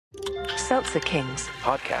Seltzer Kings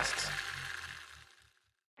podcasts.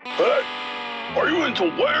 Hey, are you into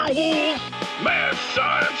werewolves, mad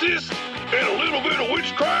scientists, and a little bit of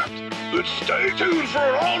witchcraft? Then stay tuned for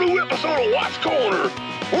an all-new episode of Watts Corner.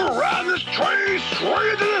 We're riding this train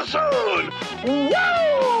straight to the sun.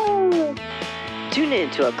 Woo! Tune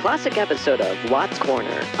in to a classic episode of Watts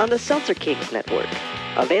Corner on the Seltzer Kings Network.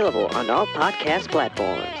 Available on all podcast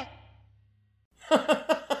platforms.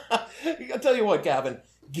 I'll tell you what, Gavin.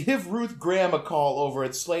 Give Ruth Graham a call over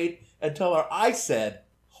at Slate and tell her I said,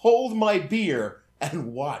 hold my beer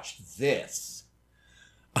and watch this.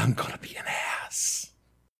 I'm gonna be an ass.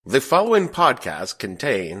 The following podcast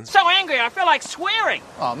contains... So angry, I feel like swearing.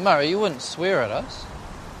 Oh, Murray, you wouldn't swear at us.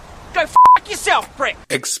 Go f*** yourself, prick.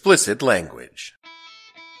 explicit language.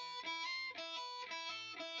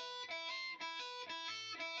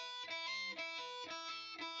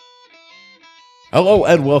 Hello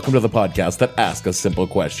and welcome to the podcast that asks a simple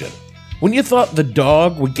question. When you thought the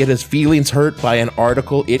dog would get his feelings hurt by an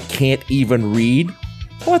article it can't even read,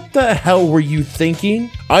 what the hell were you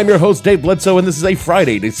thinking? I'm your host, Dave Bledsoe, and this is a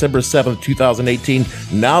Friday, December 7th, 2018.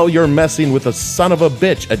 Now you're messing with a son of a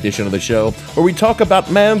bitch edition of the show, where we talk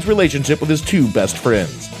about man's relationship with his two best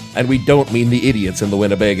friends. And we don't mean the idiots in the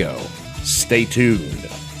Winnebago. Stay tuned.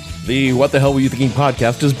 The What the Hell Were You Thinking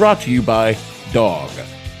podcast is brought to you by Dog.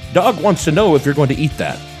 Dog wants to know if you're going to eat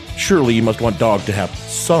that. Surely you must want Dog to have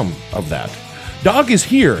some of that. Dog is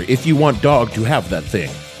here if you want Dog to have that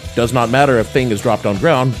thing. Does not matter if thing is dropped on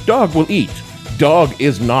ground, Dog will eat. Dog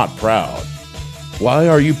is not proud. Why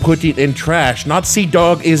are you putting in trash? Not see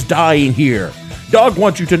Dog is dying here. Dog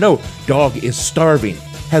wants you to know Dog is starving,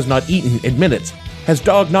 has not eaten in minutes. Has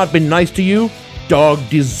Dog not been nice to you? Dog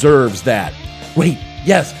deserves that. Wait,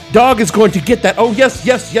 yes, Dog is going to get that. Oh, yes,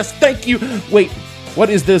 thank you. Wait, what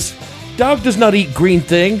is this? Dog does not eat green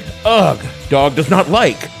thing. Ugh, Dog does not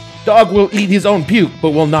like. Dog will eat his own puke,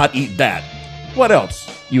 but will not eat that. What else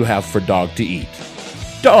you have for Dog to eat?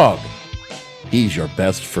 Dog, he's your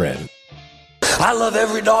best friend. I love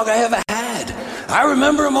every dog I ever had. I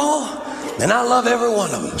remember them all, and I love every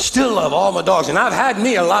one of them. Still love all my dogs, and I've had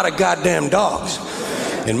me a lot of goddamn dogs.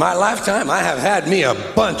 In my lifetime, I have had me a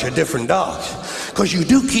bunch of different dogs. Because you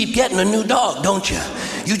do keep getting a new dog, don't you?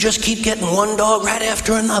 You just keep getting one dog right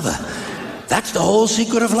after another. That's the whole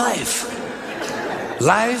secret of life.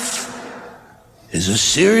 Life is a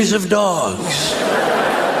series of dogs.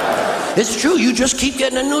 It's true, you just keep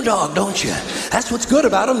getting a new dog, don't you? That's what's good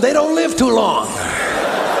about them, they don't live too long.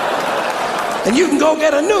 And you can go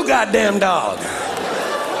get a new goddamn dog.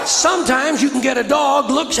 Sometimes you can get a dog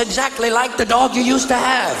looks exactly like the dog you used to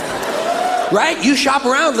have. Right? You shop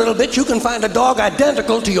around a little bit, you can find a dog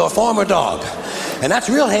identical to your former dog. And that's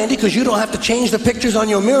real handy because you don't have to change the pictures on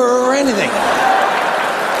your mirror or anything.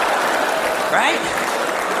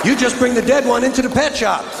 Right? You just bring the dead one into the pet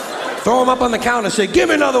shop, throw him up on the counter, say, give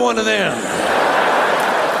me another one of them.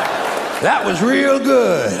 That was real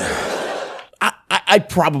good. I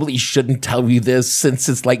probably shouldn't tell you this since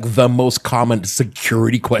it's like the most common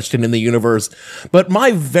security question in the universe, but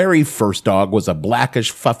my very first dog was a blackish,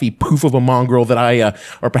 fluffy poof of a mongrel that I,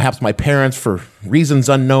 or perhaps my parents, for reasons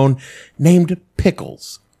unknown, named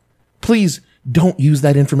Pickles. Please don't use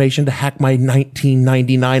that information to hack my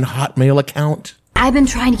 1999 Hotmail account. I've been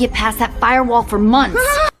trying to get past that firewall for months.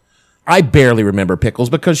 I barely remember Pickles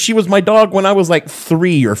because she was my dog when I was like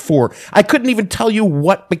 3 or 4. I couldn't even tell you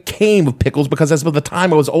what became of Pickles because as by the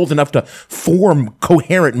time I was old enough to form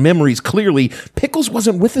coherent memories clearly, Pickles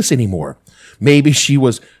wasn't with us anymore. Maybe she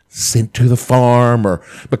was sent to the farm, or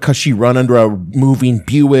because she run under a moving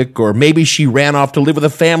Buick, or maybe she ran off to live with a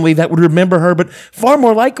family that would remember her, but far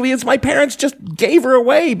more likely it's my parents just gave her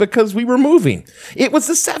away because we were moving. It was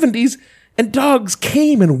the 70s, and dogs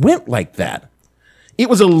came and went like that. It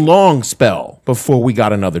was a long spell before we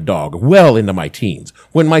got another dog, well into my teens,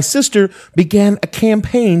 when my sister began a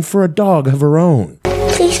campaign for a dog of her own.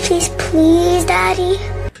 Please, please, please, Daddy.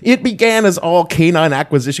 It began as all canine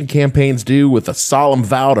acquisition campaigns do, with a solemn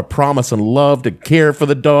vow to promise and love to care for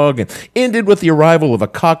the dog, and ended with the arrival of a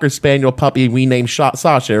Cocker Spaniel puppy we named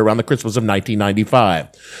Sasha around the Christmas of 1995.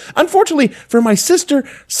 Unfortunately for my sister,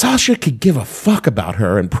 Sasha could give a fuck about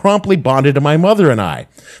her and promptly bonded to my mother and I.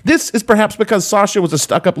 This is perhaps because Sasha was a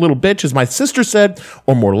stuck-up little bitch, as my sister said,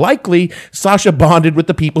 or more likely, Sasha bonded with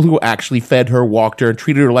the people who actually fed her, walked her, and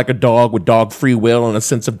treated her like a dog with dog free will and a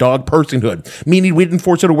sense of dog personhood, meaning we didn't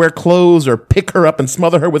force her to wear clothes or pick her up and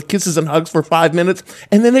smother her with kisses and hugs for 5 minutes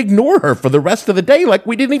and then ignore her for the rest of the day like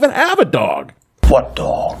we didn't even have a dog. What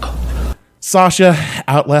dog? Sasha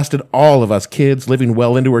outlasted all of us kids, living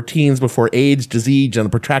well into her teens before age, disease, and a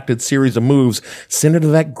protracted series of moves sent her to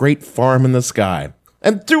that great farm in the sky.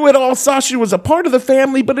 And through it all, Sasha was a part of the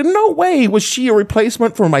family, but in no way was she a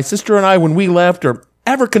replacement for my sister and I when we left, or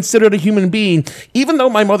ever considered a human being, even though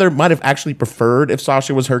my mother might have actually preferred if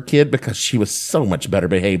Sasha was her kid because she was so much better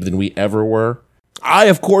behaved than we ever were. I,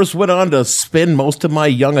 of course, went on to spend most of my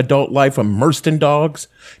young adult life immersed in dogs.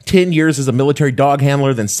 10 years as a military dog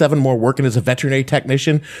handler, then 7 more working as a veterinary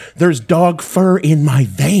technician. There's dog fur in my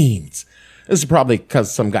veins. This is probably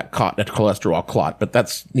because some got caught in a cholesterol clot, but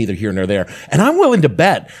that's neither here nor there. And I'm willing to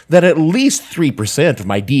bet that at least 3% of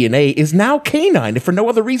my DNA is now canine, if for no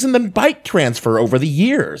other reason than bike transfer over the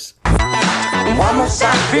years. Why must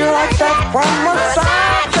I feel like that? Why must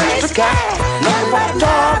I just a cat? Nothing but a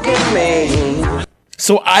dog in me.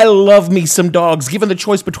 So I love me some dogs. Given the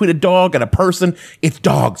choice between a dog and a person, it's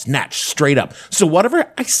dogs, natch, straight up. So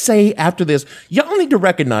whatever I say after this, y'all need to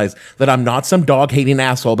recognize that I'm not some dog-hating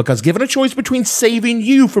asshole, because given a choice between saving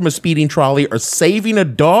you from a speeding trolley or saving a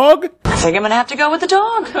dog, I think I'm gonna have to go with the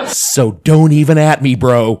dog. So don't even at me,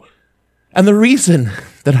 bro. And the reason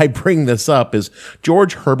that I bring this up is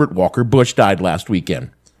George Herbert Walker Bush died last weekend.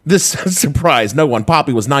 This surprised no one.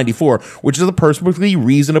 Poppy was 94, which is a perfectly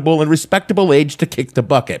reasonable and respectable age to kick the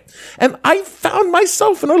bucket. And I found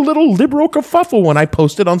myself in a little liberal kerfuffle when I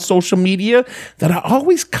posted on social media that I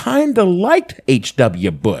always kind of liked H.W.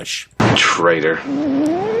 Bush. Traitor.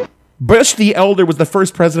 Bush the Elder was the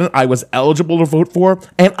first president I was eligible to vote for,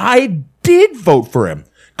 and I did vote for him.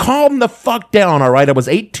 Calm the fuck down, all right? I was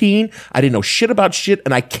 18, I didn't know shit about shit,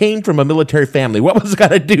 and I came from a military family. What was I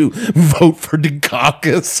gonna do? Vote for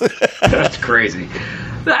Dukakis? That's crazy.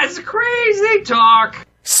 That's crazy talk.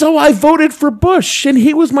 So I voted for Bush, and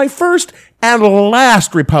he was my first and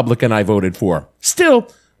last Republican I voted for. Still,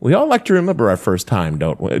 we all like to remember our first time,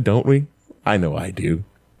 don't we? I know I do.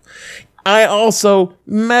 I also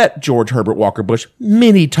met George Herbert Walker Bush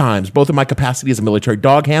many times, both in my capacity as a military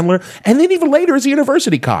dog handler and then even later as a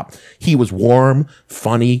university cop. He was warm,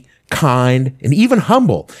 funny, kind, and even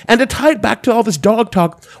humble. And to tie it back to all this dog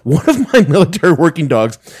talk, one of my military working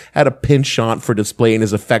dogs had a penchant for displaying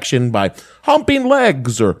his affection by humping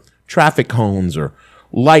legs or traffic cones or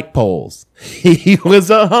light poles. He was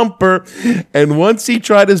a humper, and once he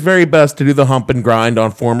tried his very best to do the hump and grind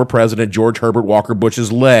on former President George Herbert Walker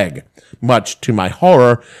Bush's leg, much to my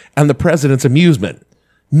horror and the president's amusement.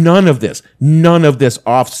 None of this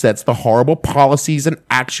offsets the horrible policies and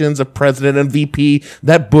actions of President and VP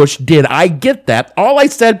that Bush did. I get that. All I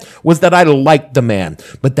said was that I liked the man,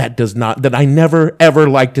 but that I never ever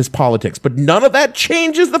liked his politics. But none of that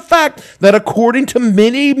changes the fact that according to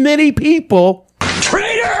many, many people,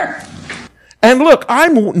 traitor! And look,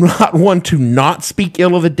 I'm not one to not speak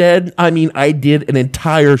ill of the dead. I mean, I did an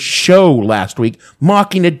entire show last week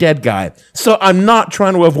mocking a dead guy. So I'm not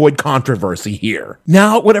trying to avoid controversy here.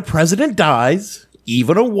 Now, when a president dies,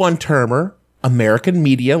 even a one-termer, American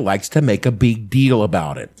media likes to make a big deal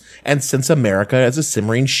about it. And since America is a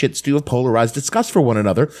simmering shit stew of polarized disgust for one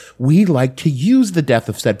another, we like to use the death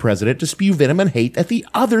of said president to spew venom and hate at the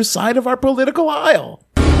other side of our political aisle.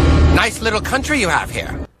 Nice little country you have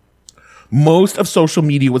here. Most of social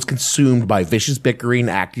media was consumed by vicious bickering,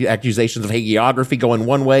 accusations of hagiography going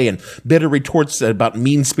one way, and bitter retorts about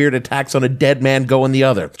mean-spirited attacks on a dead man going the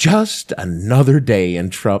other. Just another day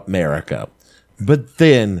in Trump America. But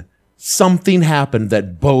then something happened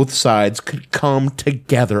that both sides could come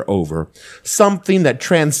together over. Something that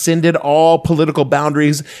transcended all political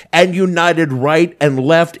boundaries and united right and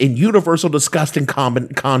left in universal disgust and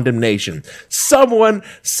condemnation. Someone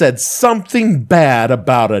said something bad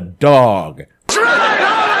about a dog.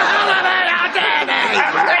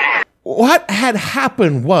 What had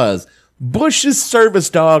happened was Bush's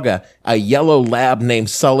service dog, a yellow lab named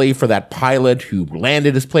Sully, for that pilot who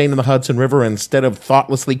landed his plane in the Hudson River instead of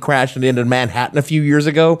thoughtlessly crashing into Manhattan a few years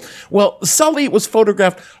ago. Well, Sully was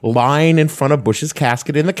photographed lying in front of Bush's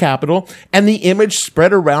casket in the Capitol, and the image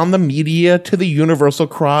spread around the media to the universal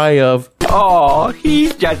cry of, "Oh,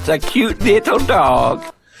 he's just a cute little dog,"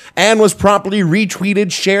 and was promptly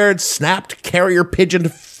retweeted, shared, snapped, carrier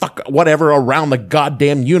pigeoned, whatever around the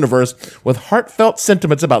goddamn universe with heartfelt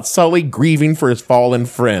sentiments about Sully grieving for his fallen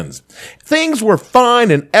friends. Things were fine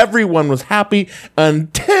and everyone was happy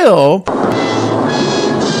until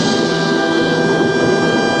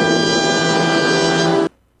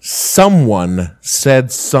someone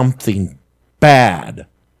said something bad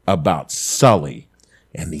about Sully,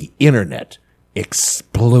 and the internet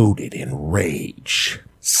exploded in rage.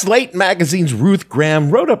 Slate Magazine's Ruth Graham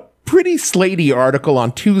wrote a pretty slatey article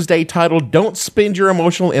on Tuesday titled "Don't Spend Your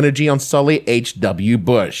Emotional Energy on Sully H.W.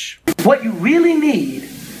 Bush." What you really need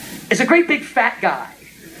is a great big fat guy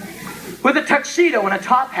with a tuxedo and a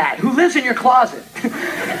top hat who lives in your closet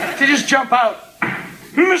to just jump out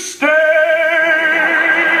Mistake!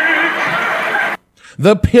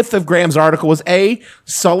 The pith of Graham's article was A,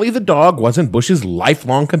 Sully the dog wasn't Bush's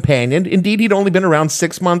lifelong companion. Indeed, he'd only been around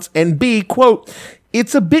 6 months. And B, quote,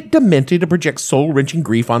 it's a bit demented to project soul-wrenching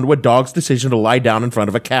grief onto a dog's decision to lie down in front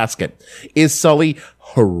of a casket. Is Sully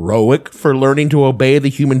heroic for learning to obey the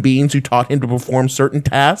human beings who taught him to perform certain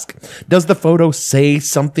tasks? Does the photo say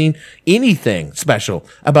something, anything special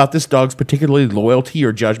about this dog's particularly loyalty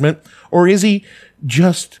or judgment? Or is he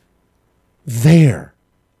just there?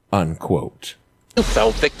 Unquote. You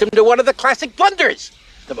fell victim to one of the classic blunders.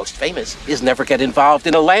 The most famous is never get involved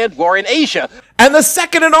in a land war in Asia. And the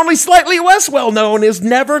second and only slightly less well known is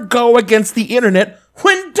never go against the internet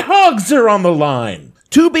when dogs are on the line.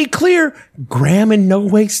 To be clear, Graham in no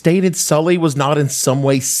way stated Sully was not in some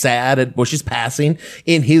way sad at Bush's passing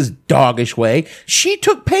in his doggish way. She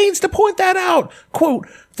took pains to point that out. Quote,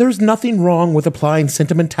 there's nothing wrong with applying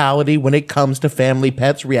sentimentality when it comes to family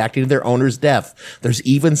pets reacting to their owner's death. There's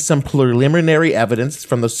even some preliminary evidence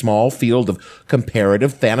from the small field of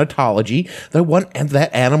comparative thanatology that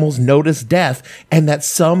animals notice death and that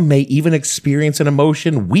some may even experience an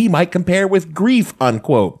emotion we might compare with grief,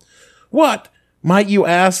 unquote. What, might you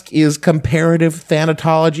ask, is comparative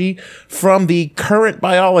thanatology? From the Current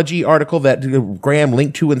Biology article that Graham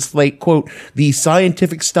linked to in Slate, quote, the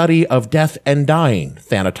scientific study of death and dying.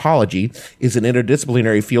 Thanatology is an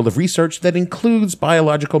interdisciplinary field of research that includes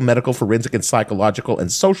biological, medical, forensic, and psychological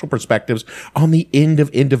and social perspectives on the end of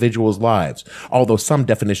individuals' lives. Although some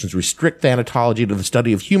definitions restrict thanatology to the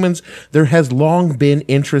study of humans, there has long been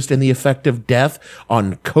interest in the effect of death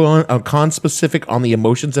on conspecific on the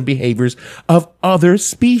emotions and behaviors of other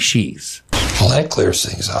species. Well, that clears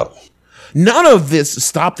things up. None of this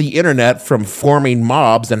stopped the internet from forming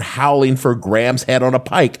mobs and howling for Graham's head on a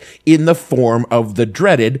pike in the form of the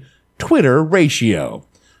dreaded Twitter ratio.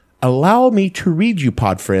 Allow me to read you,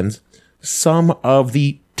 pod friends, some of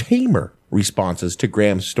the tamer responses to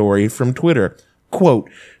Graham's story from Twitter. Quote,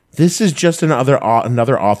 this is just another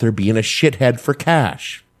author being a shithead for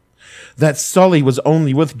cash. That Sully was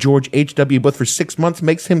only with George H.W. Bush for 6 months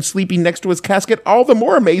makes him sleeping next to his casket all the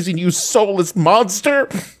more amazing, you soulless monster.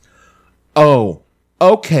 Oh,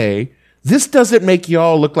 okay. This doesn't make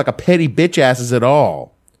y'all look like a petty bitch asses at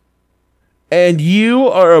all. And you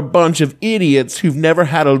are a bunch of idiots who've never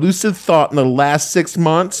had a lucid thought in the last 6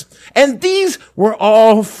 months. And these were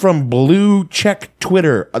all from Blue Check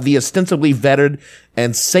Twitter, the ostensibly vetted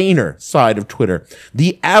and saner side of Twitter.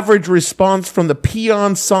 The average response from the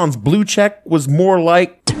peon sans Blue Check was more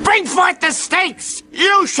like, bring forth the stakes!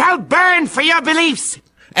 You shall burn for your beliefs!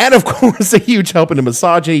 And of course, a huge help into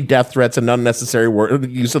misogyny, death threats, and unnecessary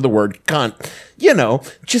use of the word cunt. You know,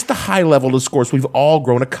 just the high level discourse we've all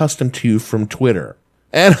grown accustomed to from Twitter.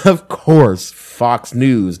 And of course, Fox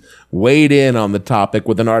News weighed in on the topic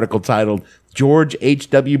with an article titled, George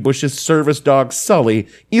H.W. Bush's service dog Sully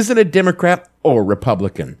isn't a Democrat or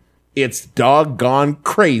Republican. It's doggone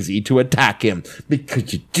crazy to attack him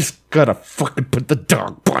because you just gotta fucking put the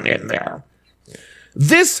dog bun in there.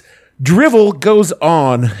 This drivel goes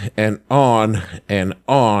on and on and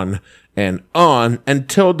on and on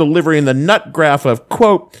until delivering the nut graph of,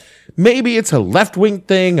 quote, maybe it's a left-wing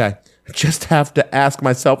thing. I just have to ask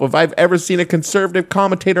myself if I've ever seen a conservative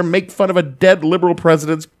commentator make fun of a dead liberal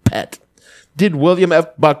president's pet. Did William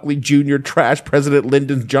F. Buckley Jr. trash President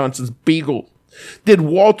Lyndon Johnson's beagle? Did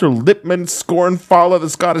Walter Lippmann scorn follow the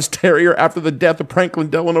Scottish Terrier after the death of Franklin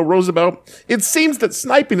Delano Roosevelt? It seems that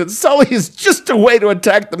sniping at Sully is just a way to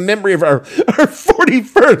attack the memory of our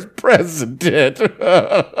 41st president.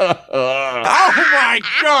 Oh my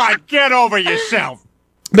God, get over yourself.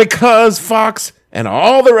 Because Fox and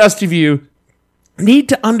all the rest of you need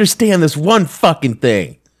to understand this one fucking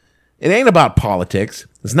thing. It ain't about politics.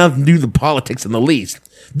 There's nothing to do with politics in the least.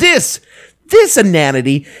 This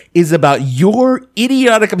inanity is about your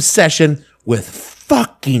idiotic obsession with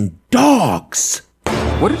fucking dogs.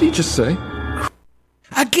 What did he just say?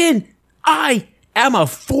 Again, I am a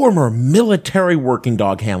former military working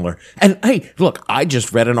dog handler. And hey, look, I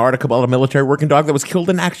just read an article about a military working dog that was killed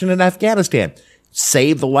in action in Afghanistan.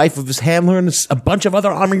 Saved the life of his handler and a bunch of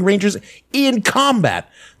other Army Rangers in combat.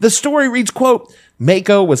 The story reads, quote,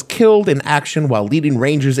 Mako was killed in action while leading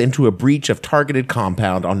Rangers into a breach of targeted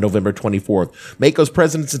compound on November 24th. Mako's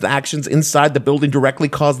presence and actions inside the building directly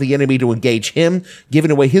caused the enemy to engage him,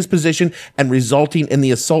 giving away his position and resulting in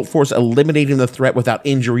the assault force eliminating the threat without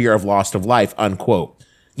injury or loss of life, unquote.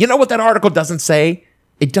 You know what that article doesn't say?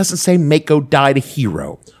 It doesn't say Mako died a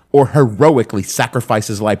hero or heroically sacrificed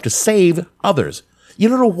his life to save others. You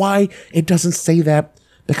don't know why it doesn't say that?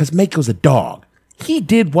 Because Mako's a dog. He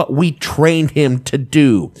did what we trained him to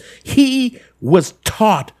do. He was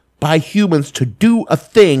taught by humans to do a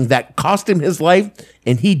thing that cost him his life,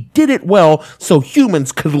 and he did it well so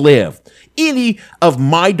humans could live. Any of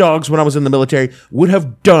my dogs when I was in the military would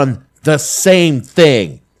have done the same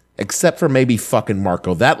thing, except for maybe fucking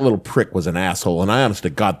Marco. That little prick was an asshole, and I honest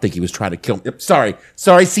to God think he was trying to kill me. Sorry.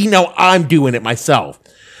 See, now I'm doing it myself.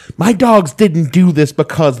 My dogs didn't do this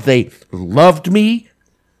because they loved me.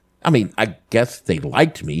 I mean, I guess they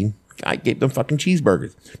liked me. I gave them fucking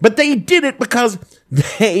cheeseburgers. But they did it because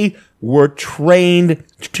they were trained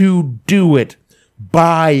to do it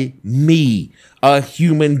by me, a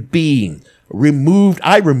human being.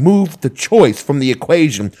 I removed the choice from the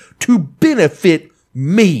equation to benefit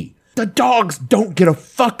me. The dogs don't get a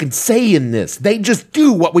fucking say in this. They just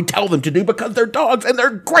do what we tell them to do because they're dogs and they're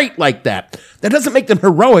great like that. That doesn't make them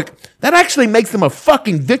heroic. That actually makes them a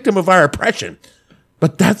fucking victim of our oppression.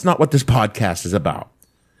 But that's not what this podcast is about.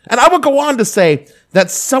 And I will go on to say that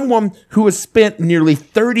someone who has spent nearly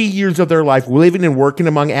 30 years of their life living and working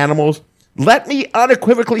among animals, let me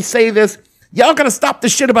unequivocally say this, y'all gotta stop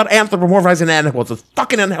this shit about anthropomorphizing animals. It's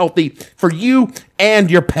fucking unhealthy for you and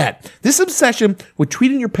your pet. This obsession with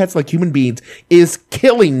treating your pets like human beings is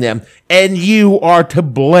killing them, and you are to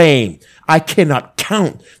blame. I cannot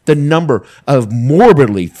count the number of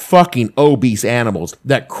morbidly fucking obese animals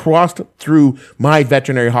that crossed through my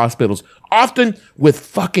veterinary hospitals, often with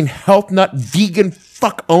fucking health nut vegan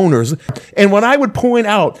fuck owners. And when I would point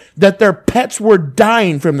out that their pets were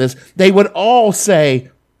dying from this, they would all say,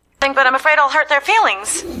 but I'm afraid I'll hurt their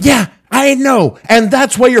feelings. Yeah, I know. And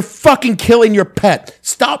that's why you're fucking killing your pet.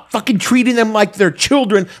 Stop fucking treating them like they're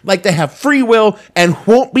children, like they have free will and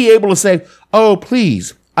won't be able to say, oh,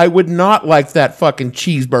 please, I would not like that fucking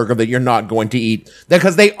cheeseburger that you're not going to eat,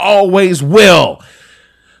 because they always will.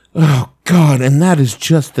 Oh, God, and that is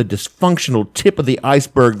just the dysfunctional tip of the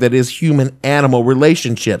iceberg that is human-animal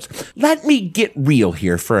relationships. Let me get real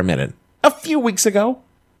here for a minute. A few weeks ago,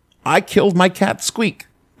 I killed my cat Squeak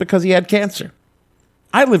because he had cancer.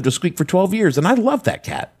 I lived with Squeak for 12 years, and I loved that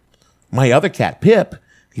cat. My other cat, Pip,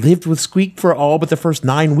 lived with Squeak for all but the first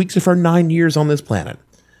 9 weeks of her 9 years on this planet.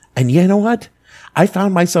 And you know what? I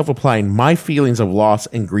found myself applying my feelings of loss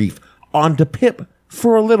and grief onto Pip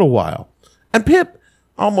for a little while. And Pip,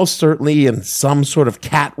 almost certainly in some sort of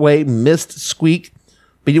cat way, missed Squeak.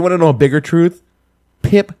 But you want to know a bigger truth?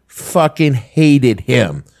 Pip fucking hated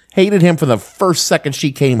him. Hated him from the first second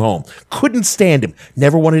she came home. Couldn't stand him.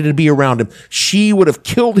 Never wanted to be around him. She would have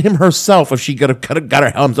killed him herself if she could have got her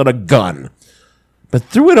hands on a gun. But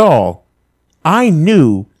through it all, I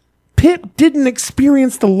knew Pip didn't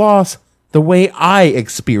experience the loss the way I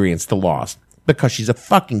experienced the loss, because she's a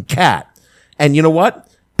fucking cat. And you know what?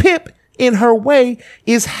 Pip, in her way,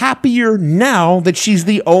 is happier now that she's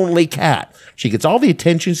the only cat. She gets all the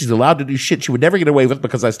attention. She's allowed to do shit she would never get away with,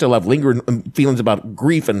 because I still have lingering feelings about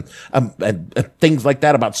grief and things like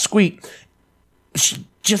that about Squeak. She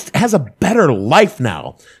just has a better life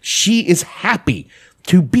now. She is happy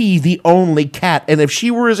to be the only cat. And if she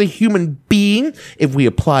were as a human being, if we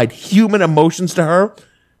applied human emotions to her,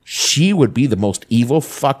 she would be the most evil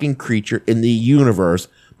fucking creature in the universe,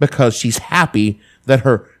 because she's happy that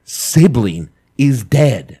her sibling is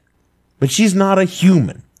dead. But she's not a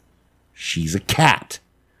human. She's a cat.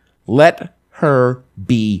 Let her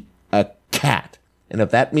be a cat. And if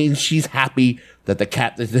that means she's happy that the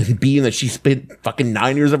cat, the being that she spent fucking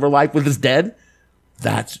 9 years of her life with, is dead,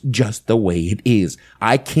 that's just the way it is.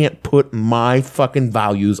 I can't put my fucking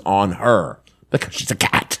values on her because she's a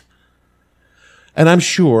cat. And I'm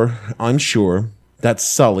sure that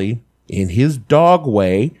Sully, in his dog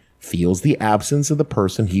way, feels the absence of the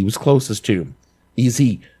person he was closest to. Is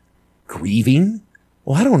he grieving?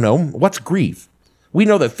 Well, I don't know. What's grief? We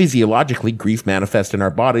know that physiologically grief manifests in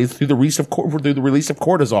our bodies through the release of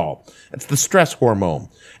cortisol. It's the stress hormone.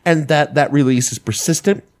 And that release is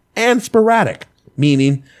persistent and sporadic,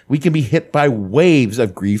 meaning we can be hit by waves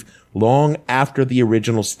of grief long after the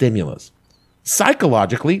original stimulus.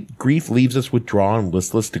 Psychologically, grief leaves us withdrawn,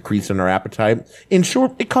 listless, decrease in our appetite. In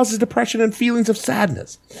short, it causes depression and feelings of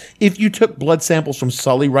sadness. If you took blood samples from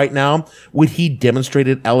Sully right now, would he demonstrate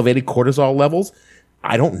elevated cortisol levels?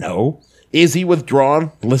 I don't know. Is he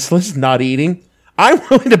withdrawn, listless, not eating? I'm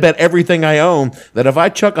willing to bet everything I own that if I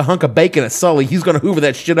chuck a hunk of bacon at Sully, he's going to hoover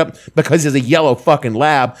that shit up because he's a yellow fucking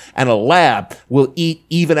lab, and a lab will eat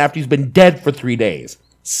even after he's been dead for 3 days.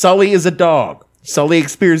 Sully is a dog. Sully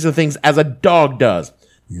experiences things as a dog does,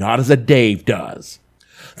 not as a Dave does.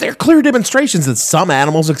 There are clear demonstrations that some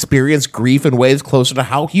animals experience grief in ways closer to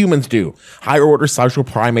how humans do. Higher order social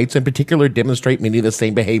primates in particular demonstrate many of the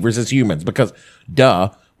same behaviors as humans because,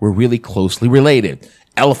 we're really closely related.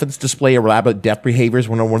 Elephants display elaborate death behaviors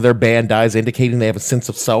when one of their band dies, indicating they have a sense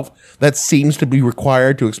of self that seems to be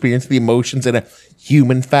required to experience the emotions in a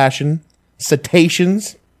human fashion.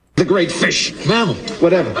 Cetaceans, the great fish, mammal,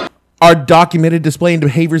 whatever, are documented displaying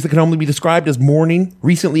behaviors that can only be described as mourning.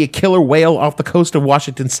 Recently, a killer whale off the coast of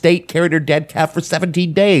Washington State carried her dead calf for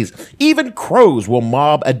 17 days. Even crows will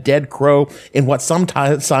mob a dead crow in what some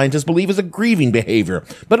scientists believe is a grieving behavior.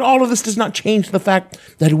 But all of this does not change the fact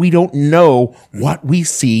that we don't know what we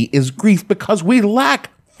see is grief because we lack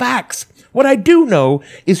facts. What I do know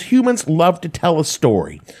is humans love to tell a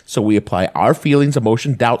story. So we apply our feelings,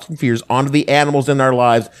 emotions, doubts, and fears onto the animals in our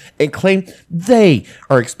lives and claim they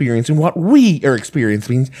are experiencing what we are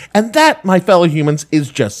experiencing. And that, my fellow humans, is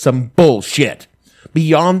just some bullshit.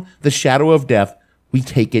 Beyond the shadow of death, we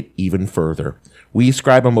take it even further. We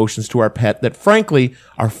ascribe emotions to our pet that, frankly,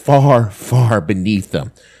 are far, far beneath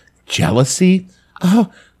them. Jealousy? Oh,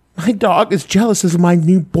 my dog is jealous of my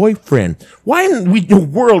new boyfriend. Why in the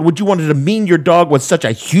world would you want to demean your dog with such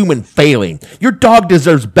a human failing? Your dog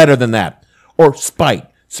deserves better than that. Or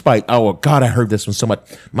spite. Spite. Oh, God, I heard this one so much.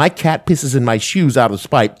 My cat pisses in my shoes out of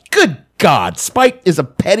spite. Good God. Spite is a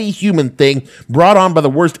petty human thing brought on by the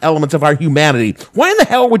worst elements of our humanity. Why in the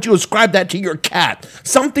hell would you ascribe that to your cat?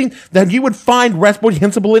 Something that you would find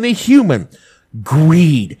reprehensible in a human.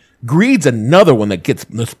 Greed. Greed's another one that gets,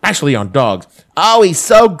 especially on dogs. Oh, he's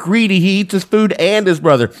so greedy, he eats his food and his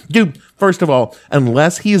brother. Dude, first of all,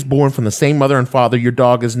 unless he is born from the same mother and father, your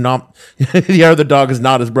dog is not, the other dog is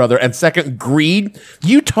not his brother. And second, greed.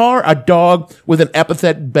 You tar a dog with an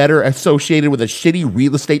epithet better associated with a shitty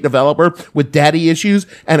real estate developer with daddy issues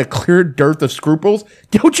and a clear dearth of scruples.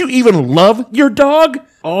 Don't you even love your dog?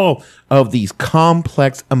 All of these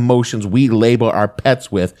complex emotions we label our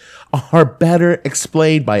pets with are better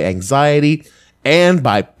explained by anxiety and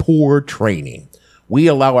by poor training. We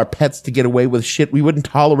allow our pets to get away with shit we wouldn't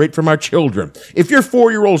tolerate from our children. If your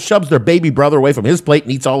 4-year-old shoves their baby brother away from his plate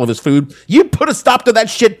and eats all of his food, you put a stop to that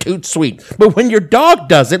shit toot sweet. But when your dog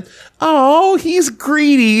does it, oh, he's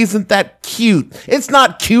greedy, isn't that cute? It's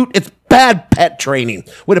not cute, it's bad pet training.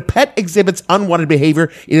 When a pet exhibits unwanted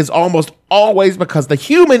behavior, it is almost always because the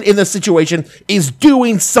human in the situation is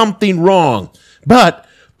doing something wrong. But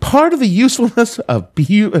part of the usefulness of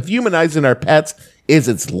humanizing our pets is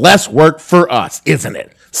it's less work for us, isn't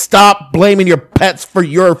it? Stop blaming your pets for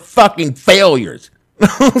your fucking failures.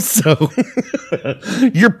 So,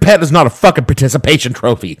 your pet is not a fucking participation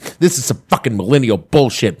trophy. This is some fucking millennial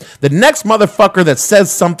bullshit. The next motherfucker that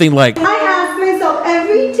says something like, I ask myself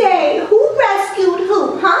every day, who rescued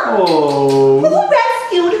who, huh? Oh. Who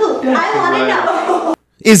rescued who? I want to know.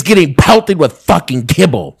 Is getting pelted with fucking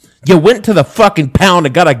kibble. You went to the fucking pound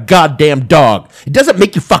and got a goddamn dog. It doesn't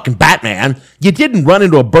make you fucking Batman. You didn't run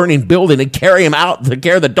into a burning building and carry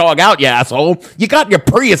the dog out, you asshole. You got your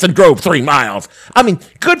Prius and drove 3 miles. I mean,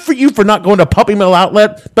 good for you for not going to a puppy mill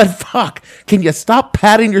outlet, but fuck, can you stop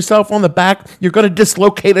patting yourself on the back? You're going to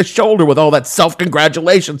dislocate a shoulder with all that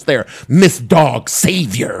self-congratulations there, Miss Dog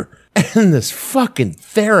Savior. And this fucking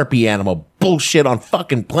therapy animal bullshit on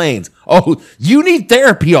fucking planes. Oh, you need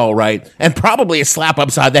therapy, all right, and probably a slap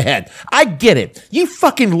upside the head. I get it. You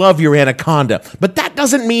fucking love your anaconda, but that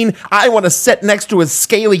doesn't mean I want to sit next to his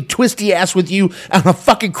scaly, twisty ass with you on a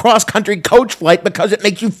fucking cross-country coach flight because it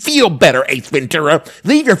makes you feel better, Ace Ventura.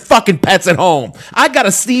 Leave your fucking pets at home. I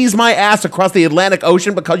gotta sneeze my ass across the Atlantic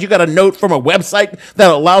Ocean because you got a note from a website that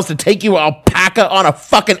allows to take you alpaca on a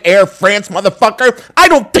fucking Air France, motherfucker? I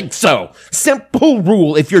don't think so. Simple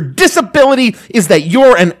rule. If your disability is that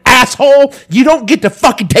you're an asshole, you don't get to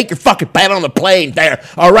fucking take your fucking pet on the plane there.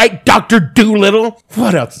 All right, Dr. Doolittle?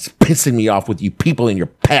 What else is pissing me off with you people and your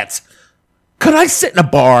pets? Could I sit in a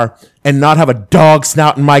bar and not have a dog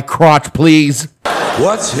snout in my crotch, please?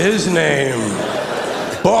 What's his name?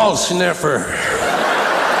 Ball sniffer.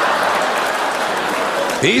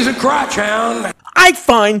 He's a crotch hound. I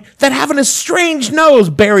find that having a strange nose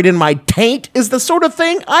buried in my taint is the sort of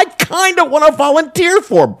thing I kind of want to volunteer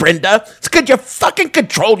for, Brenda. Could you fucking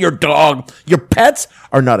control your dog? Your pets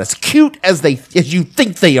are not as cute as you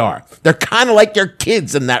think they are. They're kind of like your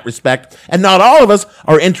kids in that respect, and not all of us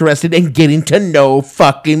are interested in getting to know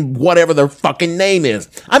fucking whatever their fucking name is.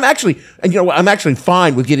 I'm actually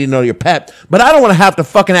fine with getting to know your pet, but I don't want to have to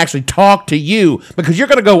fucking actually talk to you because you're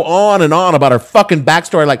going to go on and on about her fucking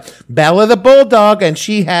backstory like Bella the Bulldog, and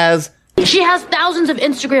she has thousands of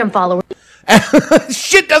Instagram followers.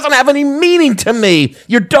 Shit doesn't have any meaning to me.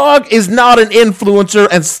 Your dog is not an influencer,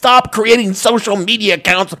 and stop creating social media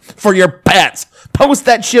accounts for your pets. Post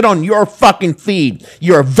that shit on your fucking feed.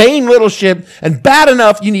 You're a vain little shit, and bad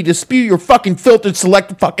enough you need to spew your fucking filtered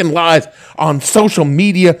select fucking lies on social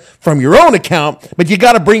media from your own account, but you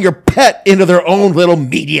gotta bring your pet into their own little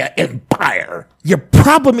media empire. Your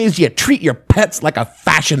problem is you treat your pets like a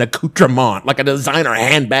fashion accoutrement, like a designer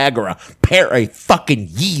handbag or a pair of fucking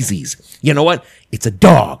Yeezys. You know what? It's a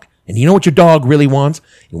dog. And you know what your dog really wants?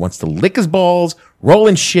 He wants to lick his balls, roll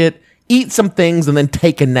in shit, eat some things, and then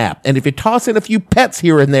take a nap. And if you toss in a few pets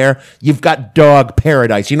here and there, you've got dog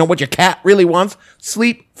paradise. You know what your cat really wants?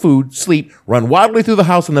 Sleep, food, sleep, run wildly through the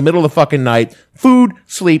house in the middle of the fucking night, food,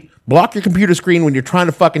 sleep, block your computer screen when you're trying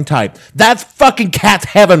to fucking type. That's fucking cat's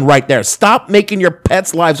heaven right there. Stop making your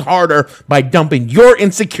pets' lives harder by dumping your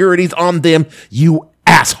insecurities on them, you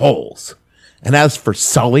assholes. And as for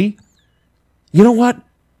Sully, you know what?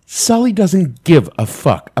 Sully doesn't give a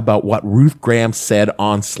fuck about what Ruth Graham said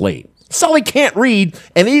on Slate. Sully can't read,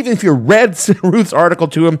 and even if you read Ruth's article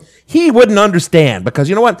to him, he wouldn't understand, because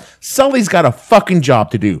you know what? Sully's got a fucking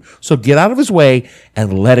job to do, so get out of his way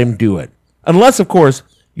and let him do it. Unless, of course,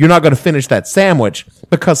 you're not going to finish that sandwich,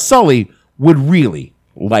 because Sully would really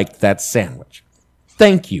like that sandwich.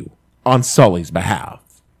 Thank you on Sully's behalf.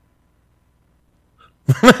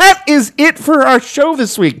 That is it for our show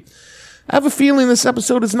this week. I have a feeling this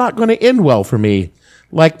episode is not going to end well for me.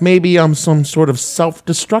 Like maybe I'm some sort of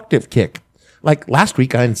self-destructive kick. Like last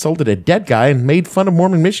week I insulted a dead guy and made fun of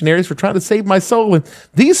Mormon missionaries for trying to save my soul. And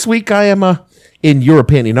this week I am, in your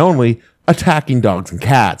opinion only, attacking dogs and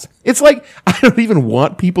cats. It's like I don't even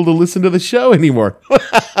want people to listen to the show anymore.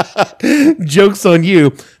 Joke's on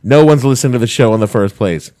you. No one's listened to the show in the first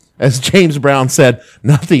place. As James Brown said,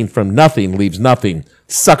 nothing from nothing leaves nothing.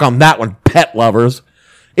 Suck on that one, pet lovers.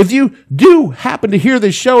 If you do happen to hear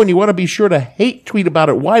this show and you want to be sure to hate tweet about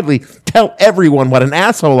it widely, tell everyone what an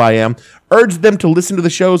asshole I am, urge them to listen to the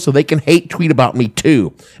show so they can hate tweet about me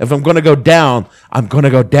too. If I'm going to go down, I'm going to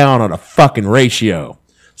go down on a fucking ratio.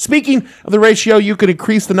 Speaking of the ratio, you could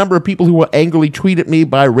increase the number of people who will angrily tweet at me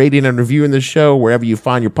by rating and reviewing the show wherever you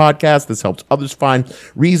find your podcast. This helps others find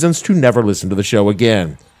reasons to never listen to the show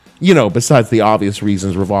again. You know, besides the obvious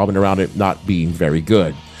reasons revolving around it not being very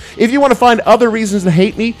good. If you want to find other reasons to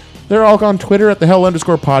hate me, they're all on Twitter at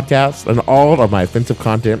 @the_hell_podcast, and all of my offensive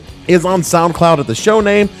content is on SoundCloud at the show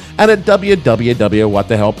name and at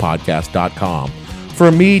www.whatthehellpodcast.com.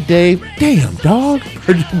 For me, Dave, damn dog,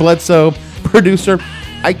 Bledsoe, producer,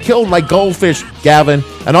 I killed my goldfish, Gavin,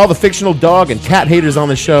 and all the fictional dog and cat haters on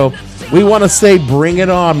the show. We want to say bring it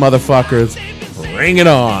on, motherfuckers. Bring it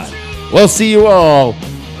on. We'll see you all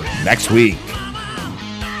next week.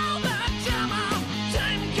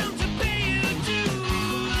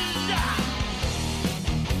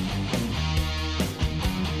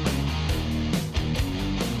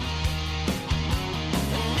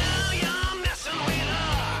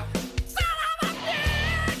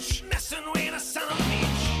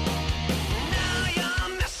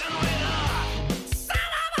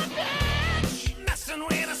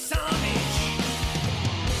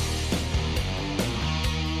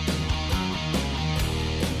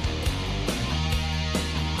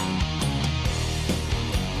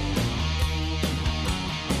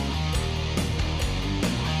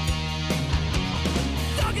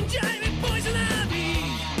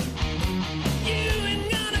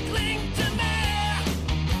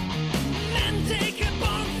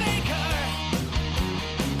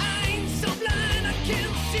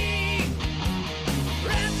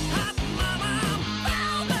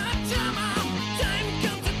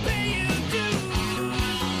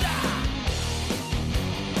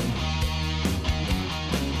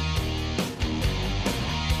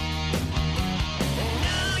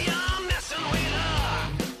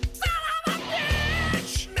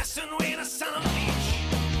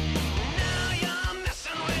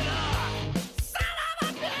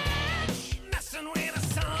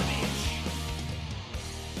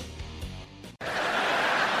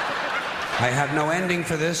 I have no ending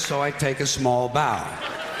for this, so I take a small bow.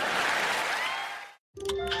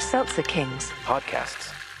 Seltzer Kings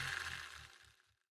Podcasts.